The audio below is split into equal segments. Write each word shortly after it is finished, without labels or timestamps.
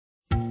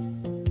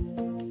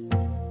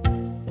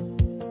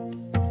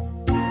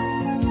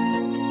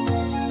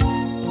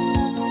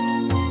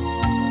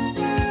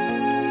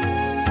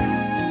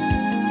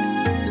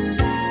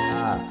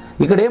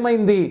ఇక్కడ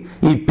ఏమైంది,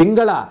 ఈ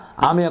పింగళ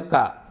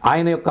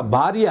ఆయన యొక్క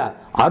భార్య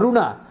అరుణ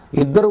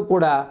ఇద్దరు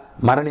కూడా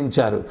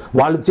మరణించారు.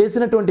 వాళ్ళు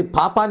చేసినటువంటి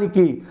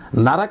పాపానికి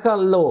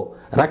నరకాల్లో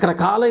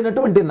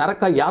రకరకాలైనటువంటి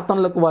నరక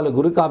యాతనలకు వాళ్ళు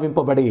గురి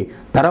కావింపబడి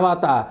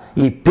తర్వాత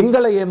ఈ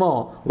పింగళ ఏమో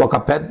ఒక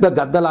పెద్ద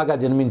గద్దలాగా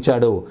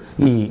జన్మించాడు.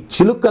 ఈ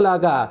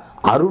చిలుకలాగా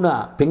అరుణ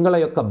పింగళ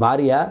యొక్క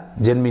భార్య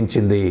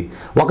జన్మించింది.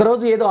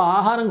 ఒకరోజు ఏదో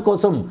ఆహారం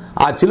కోసం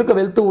ఆ చిలుక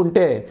వెళ్తూ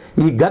ఉంటే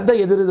ఈ గద్ద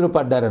ఎదురెదురు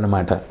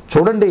పడ్డారనమాట.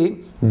 చూడండి,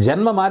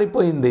 జన్మ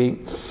మారిపోయింది.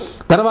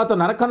 తర్వాత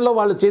నరకంలో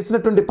వాళ్ళు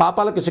చేసినటువంటి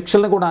పాపాలకు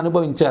శిక్షలను కూడా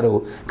అనుభవించారు.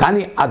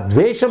 కానీ ఆ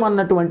ద్వేషం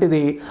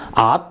అన్నటువంటిది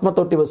ఆ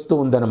ఆత్మతోటి వస్తూ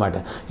ఉందన్నమాట.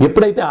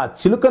 ఎప్పుడైతే ఆ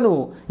చిలుకను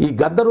ఈ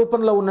గద్ద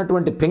రూపంలో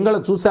ఉన్నటువంటి పింగళ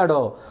చూశాడో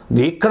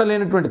ఇక్కడ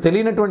లేనటువంటి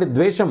తెలియనటువంటి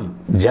ద్వేషం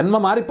జన్మ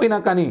మారిపోయినా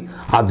కానీ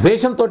ఆ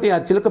ద్వేషంతో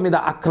ఆ చిలుక మీద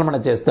ఆక్రమణ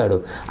చేస్తాడు.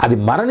 అది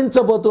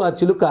మరణించబోతూ ఆ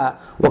చిలుక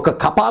ఒక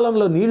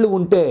కపాలంలో నీళ్లు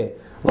ఉంటే,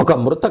 ఒక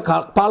మృత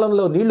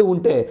కపాలంలో నీళ్లు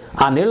ఉంటే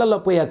ఆ నీళ్లలో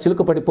పోయి ఆ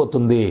చిలుక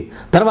పడిపోతుంది.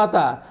 తర్వాత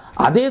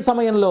అదే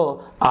సమయంలో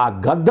ఆ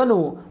గద్దను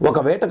ఒక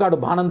వేటగాడు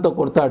బాణంతో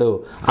కొడతాడు.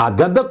 ఆ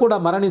గద్ద కూడా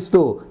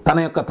మరణిస్తూ తన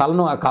యొక్క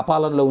తలను ఆ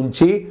కపాలంలో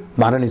ఉంచి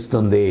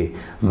మరణిస్తుంది.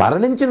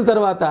 మరణించిన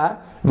తర్వాత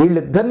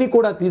వీళ్ళిద్దరినీ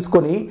కూడా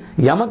తీసుకొని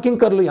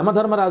యమకింకర్లు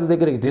యమధర్మరాజు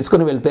దగ్గరికి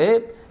తీసుకుని వెళ్తే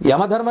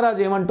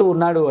యమధర్మరాజు ఏమంటూ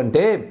ఉన్నాడు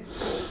అంటే,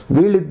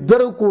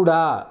 వీళ్ళిద్దరూ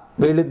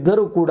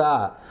కూడా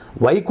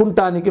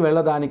వైకుంఠానికి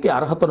వెళ్ళడానికి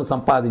అర్హతను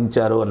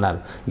సంపాదించారు అన్నారు.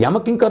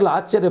 యమకింకర్లు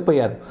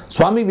ఆశ్చర్యపోయారు.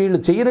 స్వామి, వీళ్ళు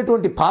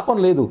చేయనటువంటి పాపం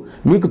లేదు,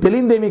 మీకు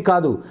తెలియదేమీ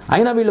కాదు,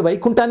 అయినా వీళ్ళు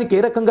వైకుంఠానికి ఏ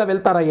రకంగా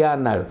వెళ్తారయ్యా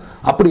అన్నాడు.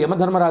 అప్పుడు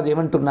యమధర్మరాజు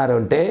ఏమంటున్నారు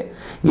అంటే,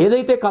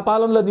 ఏదైతే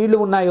కపాలంలో నీళ్లు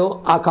ఉన్నాయో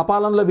ఆ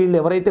కపాలంలో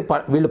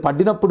వీళ్ళు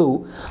పడినప్పుడు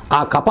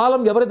ఆ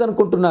కపాలం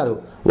ఎవరిదనుకుంటున్నారు?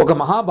 ఒక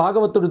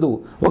మహాభాగవతుడు,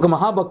 ఒక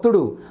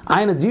మహాభక్తుడు.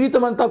 ఆయన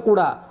జీవితం అంతా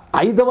కూడా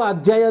 5వ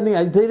అధ్యాయాన్ని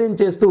అధ్యయనం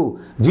చేస్తూ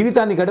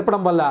జీవితాన్ని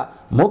గడపడం వల్ల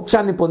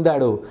మోక్షాన్ని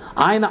పొందాడు.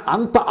 ఆయన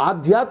అంత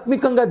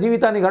ఆధ్యాత్మికంగా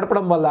జీవితాన్ని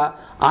గడపడం వల్ల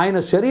ఆయన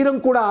శరీరం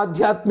కూడా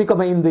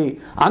ఆధ్యాత్మికమైంది.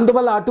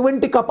 అందువల్ల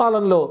అటువంటి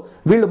కపాలంలో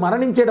వీళ్ళు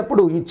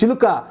మరణించేటప్పుడు ఈ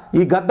చిలుక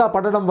ఈ గద్ద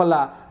పడడం వల్ల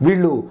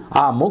వీళ్ళు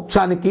ఆ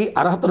మోక్షానికి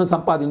అర్హతను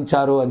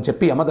సంపాదించారు అని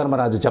చెప్పి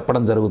యమధర్మరాజు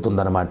చెప్పడం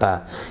జరుగుతుందన్నమాట.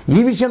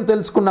 ఈ విషయం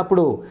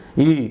తెలుసుకున్నప్పుడు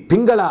ఈ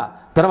పింగళ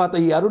తర్వాత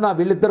ఈ అరుణ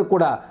వీళ్ళిద్దరు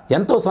కూడా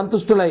ఎంతో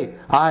సంతుష్టులై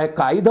ఆ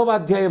యొక్క 5వ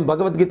అధ్యాయం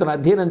భగవద్గీతను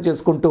అధ్యయనం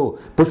చేసుకుంటూ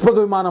పుష్పక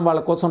విమానం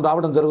వాళ్ళ కోసం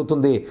రావడం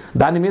జరుగుతుంది.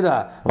 దాని మీద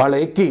వాళ్ళు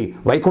ఎక్కి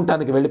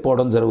వైకుంఠానికి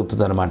వెళ్ళిపోవడం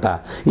జరుగుతుంది అనమాట.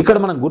 ఇక్కడ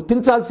మనం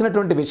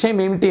గుర్తించాల్సినటువంటి విషయం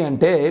ఏమిటి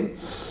అంటే,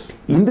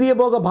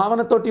 ఇంద్రియభోగ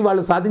భావనతోటి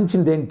వాళ్ళు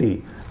సాధించింది ఏంటి,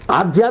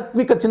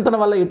 ఆధ్యాత్మిక చింతన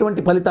వల్ల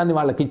ఎటువంటి ఫలితాన్ని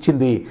వాళ్ళకి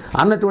ఇచ్చింది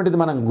అన్నటువంటిది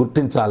మనం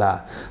గుర్తించాలా.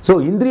 సో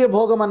ఇంద్రియ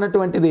భోగం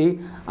అన్నటువంటిది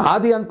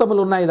ఆది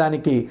అంతములు ఉన్నాయి,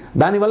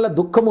 దానివల్ల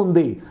దుఃఖం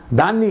ఉంది.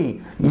 దాన్ని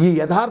ఈ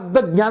యథార్థ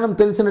జ్ఞానం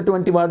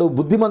తెలిసినటువంటి వాడు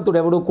బుద్ధిమంతుడు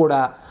ఎవడు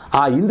కూడా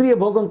ఆ ఇంద్రియ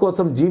భోగం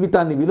కోసం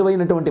జీవితాన్ని,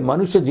 విలువైనటువంటి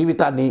మనుష్య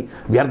జీవితాన్ని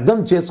వ్యర్థం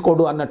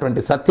చేసుకోడు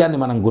అన్నటువంటి సత్యాన్ని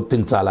మనం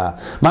గుర్తించాలా.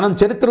 మనం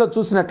చరిత్రలో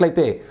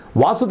చూసినట్లయితే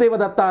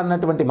వాసుదేవదత్త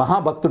అన్నటువంటి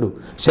మహాభక్తుడు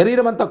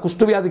శరీరం అంతా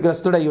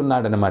కుష్ఠవ్యాధిగ్రస్తుడై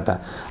ఉన్నాడనమాట.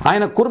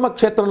 ఆయన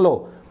కుర్మక్షేత్రంలో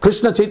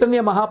కృష్ణ చైతన్య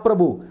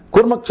మహాప్రభు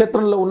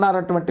కుర్మక్షేత్రంలో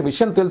ఉన్నారన్నటువంటి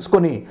విషయం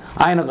తెలుసుకొని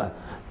ఆయన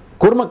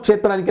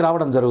కుర్మక్షేత్రానికి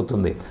రావడం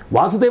జరుగుతుంది.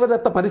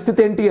 వాసుదేవదత్త పరిస్థితి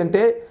ఏంటి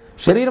అంటే,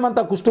 శరీరం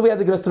అంతా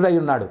కుష్ఠవ్యాధిగ్రస్తుడై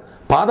ఉన్నాడు.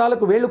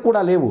 పాదాలకు వేళ్ళు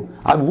కూడా లేవు,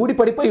 అవి ఊడి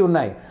పడిపోయి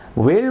ఉన్నాయి.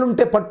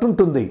 వేళ్ళుంటే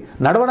పట్టుంటుంది,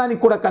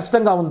 నడవడానికి కూడా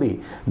కష్టంగా ఉంది.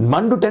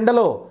 మండు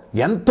టెండలో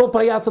ఎంతో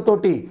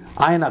ప్రయాసతోటి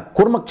ఆయన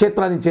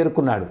కుర్మక్షేత్రాన్ని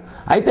చేరుకున్నాడు.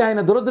 అయితే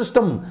ఆయన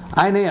దురదృష్టం,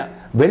 ఆయన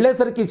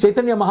వెళ్ళేసరికి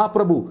చైతన్య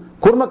మహాప్రభు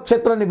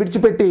కుర్మక్షేత్రాన్ని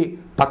విడిచిపెట్టి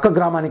పక్క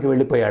గ్రామానికి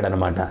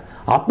వెళ్ళిపోయాడనమాట.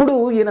 అప్పుడు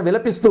ఈయన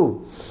విలపిస్తూ,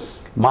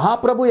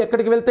 మహాప్రభు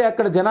ఎక్కడికి వెళ్తే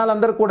అక్కడ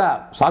జనాలందరూ కూడా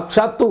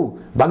సాక్షాత్తు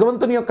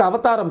భగవంతుని యొక్క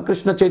అవతారం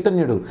కృష్ణ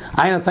చైతన్యుడు.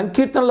 ఆయన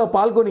సంకీర్తనలో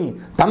పాల్గొని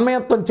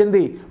తన్మయత్వం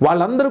చెంది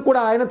వాళ్ళందరూ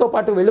కూడా ఆయనతో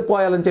పాటు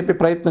వెళ్ళిపోయాలని చెప్పి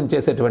ప్రయత్నం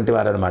చేసేటువంటి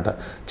వారు అనమాట.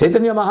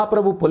 చైతన్య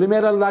మహాప్రభు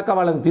పొలిమేరల దాకా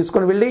వాళ్ళని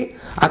తీసుకొని వెళ్ళి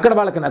అక్కడ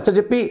వాళ్ళకి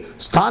నచ్చజెప్పి,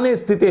 స్థానే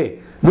స్థితే,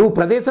 నువ్వు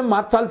ప్రదేశం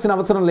మార్చాల్సిన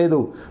అవసరం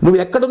లేదు, నువ్వు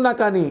ఎక్కడున్నా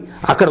కానీ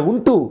అక్కడ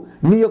ఉంటూ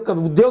నీ యొక్క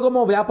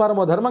ఉద్యోగమో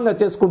వ్యాపారమో ధర్మంగా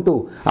చేసుకుంటూ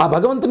ఆ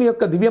భగవంతుని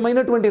యొక్క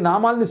దివ్యమైనటువంటి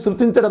నామాల్ని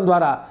స్తుతించడం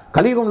ద్వారా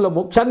కలియుగంలో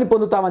మోక్షాన్ని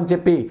పొందుతామని చెప్పి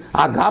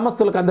ఆ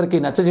గ్రామస్తులకు అందరికీ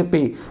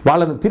నచ్చజెప్పి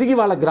వాళ్ళను తిరిగి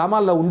వాళ్ళ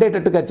గ్రామాల్లో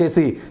ఉండేటట్టుగా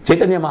చేసి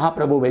చైతన్య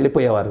మహాప్రభు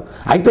వెళ్ళిపోయేవారు.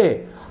 అయితే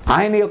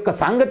ఆయన యొక్క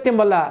సాంగత్యం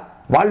వల్ల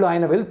వాళ్ళు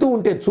ఆయన వెళ్తూ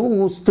ఉంటే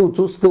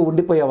చూస్తూ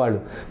ఉండిపోయేవాళ్ళు.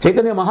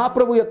 చైతన్య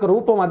మహాప్రభు యొక్క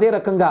రూపం అదే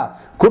రకంగా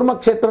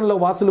కుర్మక్షేత్రంలో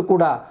వాసులు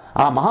కూడా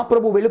ఆ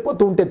మహాప్రభు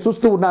వెళ్ళిపోతూ ఉంటే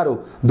చూస్తూ ఉన్నారు.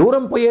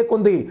 దూరం పోయే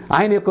కొంది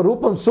ఆయన యొక్క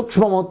రూపం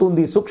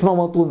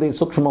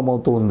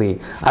సూక్ష్మమవుతుంది.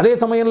 అదే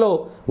సమయంలో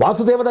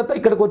వాసుదేవదత్త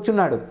ఇక్కడికి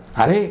వచ్చున్నాడు.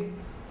 అరే,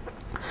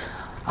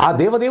 ఆ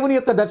దేవదేవుని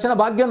యొక్క దర్శన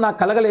భాగ్యం నాకు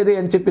కలగలేదే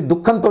అని చెప్పి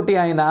దుఃఖంతో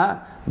ఆయన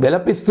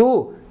విలపిస్తూ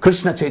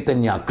కృష్ణ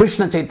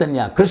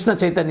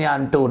చైతన్య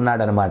అంటూ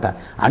ఉన్నాడనమాట.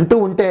 అంటూ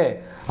ఉంటే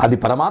అది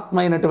పరమాత్మ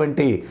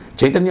అయినటువంటి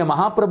చైతన్య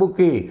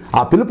మహాప్రభుకి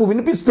ఆ పిలుపు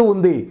వినిపిస్తూ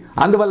ఉంది.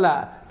 అందువల్ల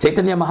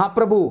చైతన్య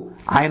మహాప్రభు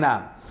ఆయన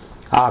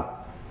ఆ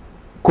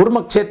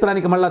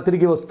కుర్మక్షేత్రానికి మళ్ళా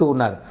తిరిగి వస్తూ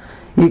ఉన్నారు.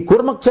 ఈ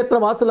కుర్మక్షేత్ర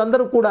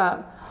వాసులందరూ కూడా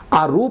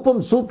ఆ రూపం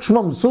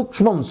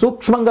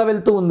సూక్ష్మంగా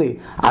వెళ్తూ ఉంది.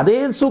 అదే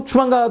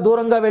సూక్ష్మంగా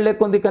దూరంగా వెళ్లే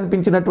కొంది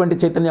కనిపించినటువంటి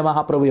చైతన్య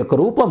మహాప్రభు యొక్క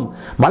రూపం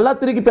మళ్ళా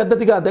తిరిగి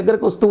పెద్దదిగా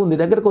దగ్గరకు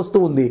వస్తూ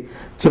ఉంది.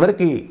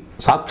 చివరికి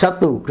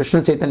సాక్షాత్తు కృష్ణ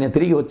చైతన్య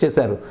తిరిగి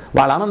వచ్చేశారు.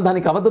 వాళ్ళ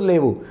ఆనందానికి అవధులు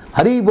లేవు.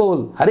 హరి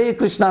బోల్, హరే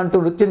కృష్ణ అంటూ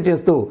నృత్యం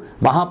చేస్తూ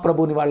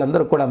మహాప్రభుని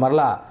వాళ్ళందరూ కూడా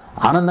మరలా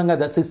ఆనందంగా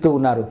దర్శిస్తూ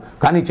ఉన్నారు.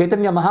 కానీ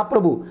చైతన్య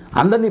మహాప్రభు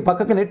అందరినీ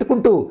పక్కకి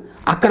నెట్టుకుంటూ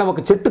అక్కడ ఒక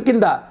చెట్టు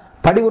కింద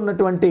పడి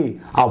ఉన్నటువంటి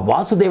ఆ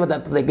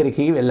వాసుదేవదత్త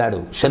దగ్గరికి వెళ్ళాడు.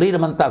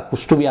 శరీరం అంతా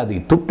కుష్ఠవ్యాధి,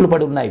 తుట్లు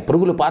పడి ఉన్నాయి,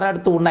 పురుగులు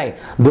పారాడుతూ ఉన్నాయి,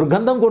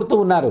 దుర్గంధం కొడుతూ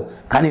ఉన్నారు.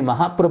 కానీ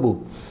మహాప్రభు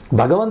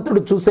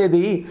భగవంతుడు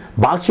చూసేది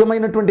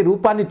బాహ్యమైనటువంటి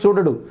రూపాన్ని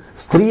చూడడు,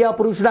 స్త్రీయా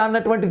పురుషుడా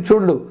అన్నటువంటి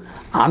చూడడు,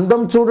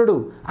 అందం చూడడు,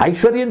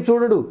 ఐశ్వర్యం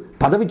చూడడు,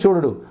 పదవి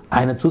చూడడు.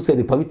 ఆయన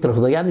చూసేది పవిత్ర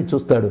హృదయాన్ని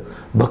చూస్తాడు,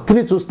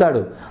 భక్తిని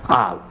చూస్తాడు.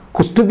 ఆ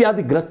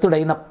కుష్ఠవ్యాధి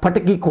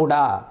గ్రస్తుడైనప్పటికీ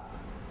కూడా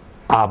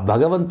ఆ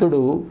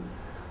భగవంతుడు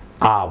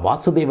ఆ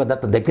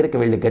వాసుదేవదత్త దగ్గరికి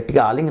వెళ్ళి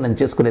గట్టిగా ఆలింగనం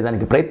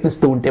చేసుకునేదానికి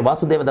ప్రయత్నిస్తూ ఉంటే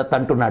వాసుదేవదత్త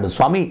అంటున్నాడు,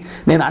 స్వామి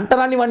నేను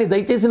అంటరాని వాడిని,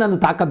 దయచేసి నన్ను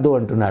తాకద్దు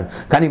అంటున్నాడు.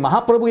 కానీ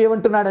మహాప్రభు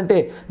ఏమంటున్నాడంటే,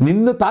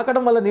 నిన్ను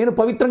తాకడం వల్ల నేను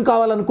పవిత్రం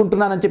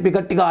కావాలనుకుంటున్నానని చెప్పి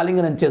గట్టిగా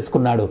ఆలింగనం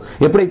చేసుకున్నాడు.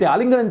 ఎప్పుడైతే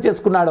ఆలింగనం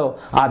చేసుకున్నాడో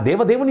ఆ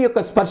దేవదేవుని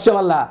యొక్క స్పర్శ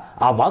వల్ల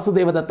ఆ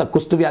వాసుదేవదత్త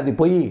కుష్ఠవ్యాధి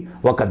పోయి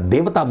ఒక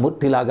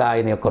దేవతామూర్తిలాగా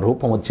ఆయన యొక్క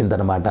రూపం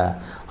వచ్చిందనమాట.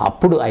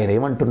 అప్పుడు ఆయన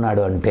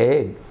ఏమంటున్నాడు అంటే,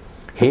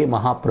 హే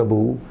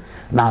మహాప్రభు,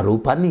 నా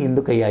రూపాన్ని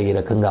ఎందుకయ్యా ఈ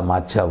రకంగా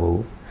మార్చావు?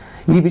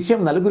 ఈ విషయం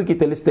నలుగురికి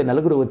తెలిస్తే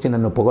నలుగురు వచ్చి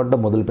నన్ను పొగడ్డం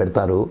మొదలు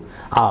పెడతారు.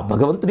 ఆ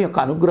భగవంతుని యొక్క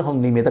అనుగ్రహం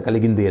నీ మీద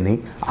కలిగింది అని,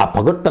 ఆ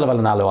పొగడ్తల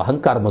వల్ల నాలో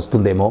అహంకారం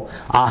వస్తుందేమో,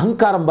 ఆ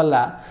అహంకారం వల్ల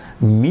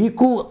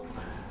మీకు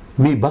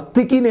మీ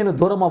భక్తికి నేను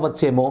దూరం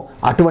అవ్వచ్చేమో.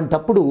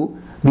 అటువంటప్పుడు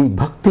మీ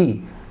భక్తి,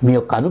 మీ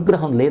యొక్క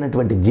అనుగ్రహం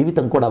లేనటువంటి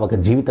జీవితం కూడా ఒక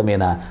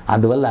జీవితమేనా?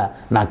 అందువల్ల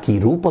నాకు ఈ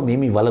రూపం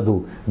ఏమీ వలదు,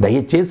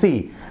 దయచేసి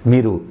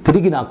మీరు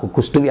తిరిగి నాకు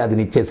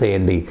కుష్ఠవ్యాధిని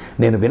ఇచ్చేసేయండి,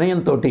 నేను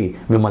వినయంతో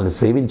మిమ్మల్ని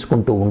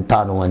సేవించుకుంటూ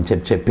ఉంటాను అని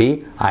చెప్పి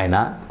ఆయన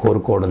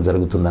కోరుకోవడం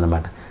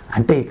జరుగుతుందన్నమాట.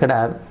 అంటే ఇక్కడ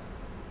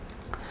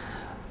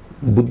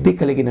బుద్ధి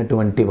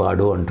కలిగినటువంటి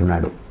వాడు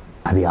అంటున్నాడు,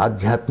 అది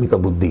ఆధ్యాత్మిక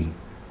బుద్ధి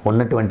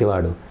ఉన్నటువంటి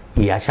వాడు.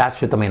 ఈ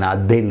అశాశ్వతమైన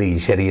అద్దెల్లు ఈ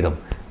శరీరం,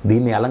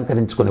 దీన్ని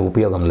అలంకరించుకునే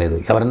ఉపయోగం లేదు.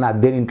 ఎవరన్నా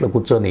అద్దె ఇంట్లో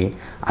కూర్చొని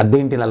అద్దె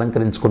ఇంటిని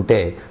అలంకరించుకుంటే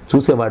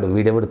చూసేవాడు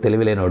వీడెవడు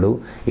తెలివిలేనోడు,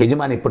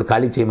 యజమాని ఇప్పుడు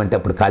ఖాళీ చేయమంటే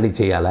అప్పుడు ఖాళీ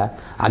చేయాలా,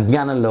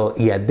 అజ్ఞానంలో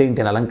ఈ అద్దె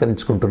ఇంటిని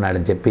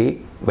అలంకరించుకుంటున్నాడని చెప్పి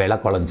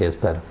వేళాకోళం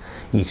చేస్తారు.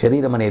 ఈ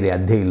శరీరం అనేది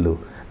అద్దె ఇల్లు.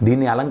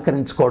 దీన్ని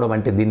అలంకరించుకోవడం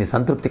అంటే దీన్ని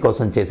సంతృప్తి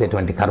కోసం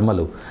చేసేటువంటి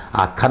కర్మలు.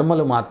 ఆ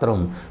కర్మలు మాత్రం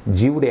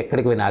జీవుడు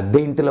ఎక్కడికి పోయినా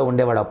అద్దె ఇంటిలో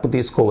ఉండేవాడు అప్పు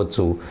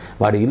తీసుకోవచ్చు,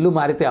 వాడు ఇల్లు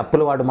మారితే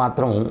అప్పుల వాడు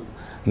మాత్రం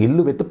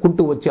ఇల్లు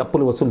వెతుక్కుంటూ వచ్చి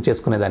అప్పులు వసూలు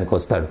చేసుకునేదానికి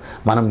వస్తాడు.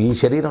 మనం ఈ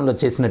శరీరంలో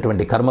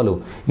చేసినటువంటి కర్మలు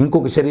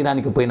ఇంకొక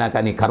శరీరానికి పోయినా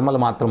కానీ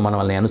కర్మలు మాత్రం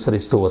మనల్ని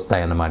అనుసరిస్తూ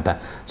వస్తాయన్నమాట.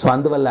 సో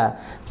అందువల్ల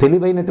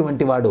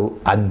తెలివైనటువంటి వాడు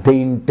అద్దె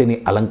ఇంటిని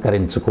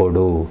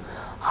అలంకరించుకోడు.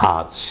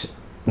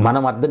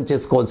 మనం అర్థం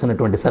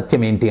చేసుకోవాల్సినటువంటి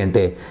సత్యం ఏంటి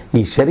అంటే,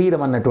 ఈ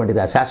శరీరం అన్నటువంటిది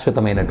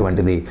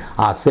అశాశ్వతమైనటువంటిది.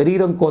 ఆ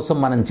శరీరం కోసం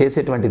మనం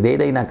చేసేటువంటిది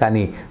ఏదైనా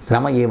కానీ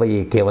శ్రమ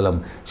ఏవయ్యే కేవలం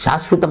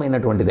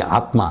శాశ్వతమైనటువంటిది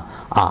ఆత్మ.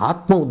 ఆ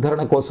ఆత్మ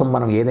ఉద్ధరణ కోసం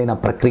మనం ఏదైనా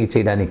ప్రక్రియ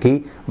చేయడానికి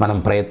మనం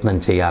ప్రయత్నం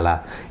చేయాలా.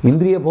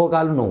 ఇంద్రియ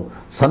భోగాలను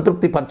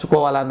సంతృప్తి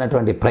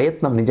పరచుకోవాలన్నటువంటి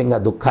ప్రయత్నం నిజంగా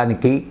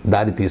దుఃఖానికి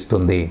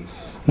దారితీస్తుంది.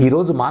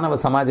 ఈరోజు మానవ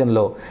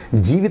సమాజంలో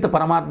జీవిత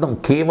పరమార్థం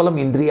కేవలం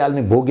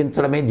ఇంద్రియాలని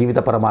భోగించడమే జీవిత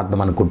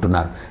పరమార్థం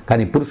అనుకుంటున్నారు.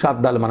 కానీ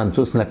పురుషార్థాలు మనం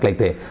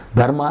చూసినట్లయితే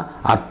ధర్మ,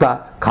 అర్థ,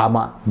 కామ,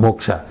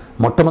 మోక్ష.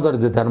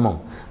 మొట్టమొదటిది ధర్మం.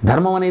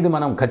 ధర్మం అనేది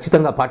మనం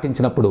ఖచ్చితంగా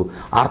పాటించినప్పుడు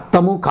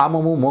అర్థము,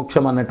 కామము,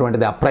 మోక్షం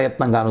అన్నటువంటిది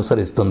అప్రయత్నంగా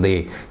అనుసరిస్తుంది.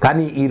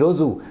 కానీ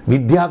ఈరోజు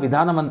విద్యా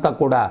విధానం అంతా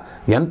కూడా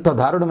ఎంత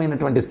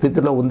దారుణమైనటువంటి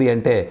స్థితిలో ఉంది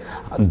అంటే,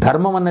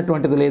 ధర్మం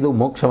అన్నటువంటిది లేదు,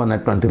 మోక్షం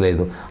అన్నటువంటిది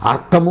లేదు.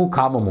 అర్థము,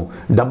 కామము,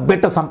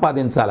 డబ్బెట్ట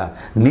సంపాదించాలా,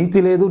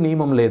 నీతి లేదు,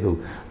 నియమం లేదు,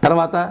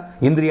 తర్వాత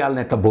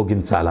ఇంద్రియాలను ఎట్లా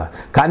భోగించాలా.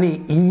 కానీ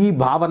ఈ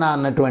భావన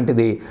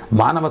అన్నటువంటిది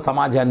మానవ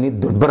సమాజాన్ని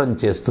దుర్భరం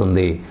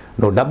చేస్తుంది.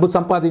 నువ్వు డబ్బు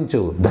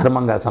సంపాదించు,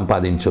 ధర్మంగా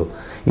సంపాదించు,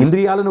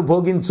 ఇంద్రియాలను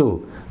భోగించు,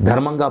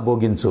 ధర్మంగా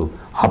భోగించు,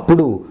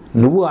 అప్పుడు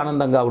నువ్వు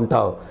ఆనందంగా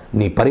ఉంటావు,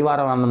 నీ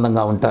పరివారం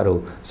ఆనందంగా ఉంటారు.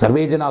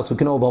 సర్వేజన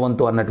సుఖినో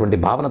భవంతు అన్నటువంటి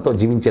భావనతో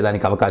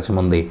జీవించేదానికి అవకాశం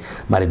ఉంది.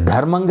 మరి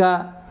ధర్మంగా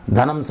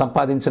ధనం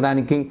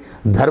సంపాదించడానికి,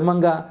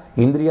 ధర్మంగా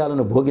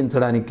ఇంద్రియాలను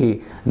భోగించడానికి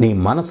నీ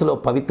మనసులో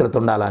పవిత్రత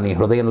ఉండాలా, నీ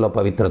హృదయంలో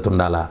పవిత్రత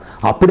ఉండాలా.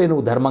 అప్పుడే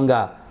నువ్వు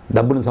ధర్మంగా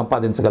డబ్బును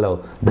సంపాదించగలవు,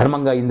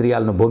 ధర్మంగా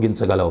ఇంద్రియాలను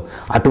భోగించగలవు.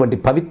 అటువంటి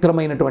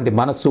పవిత్రమైనటువంటి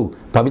మనస్సు,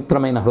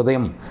 పవిత్రమైన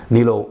హృదయం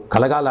నీలో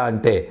కలగాల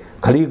అంటే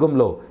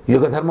కలియుగంలో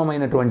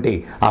యుగధర్మమైనటువంటి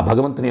ఆ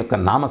భగవంతుని యొక్క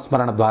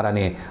నామస్మరణ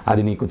ద్వారానే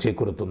అది నీకు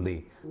చేకూరుతుంది.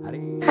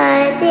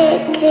 హరే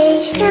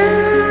కృష్ణ.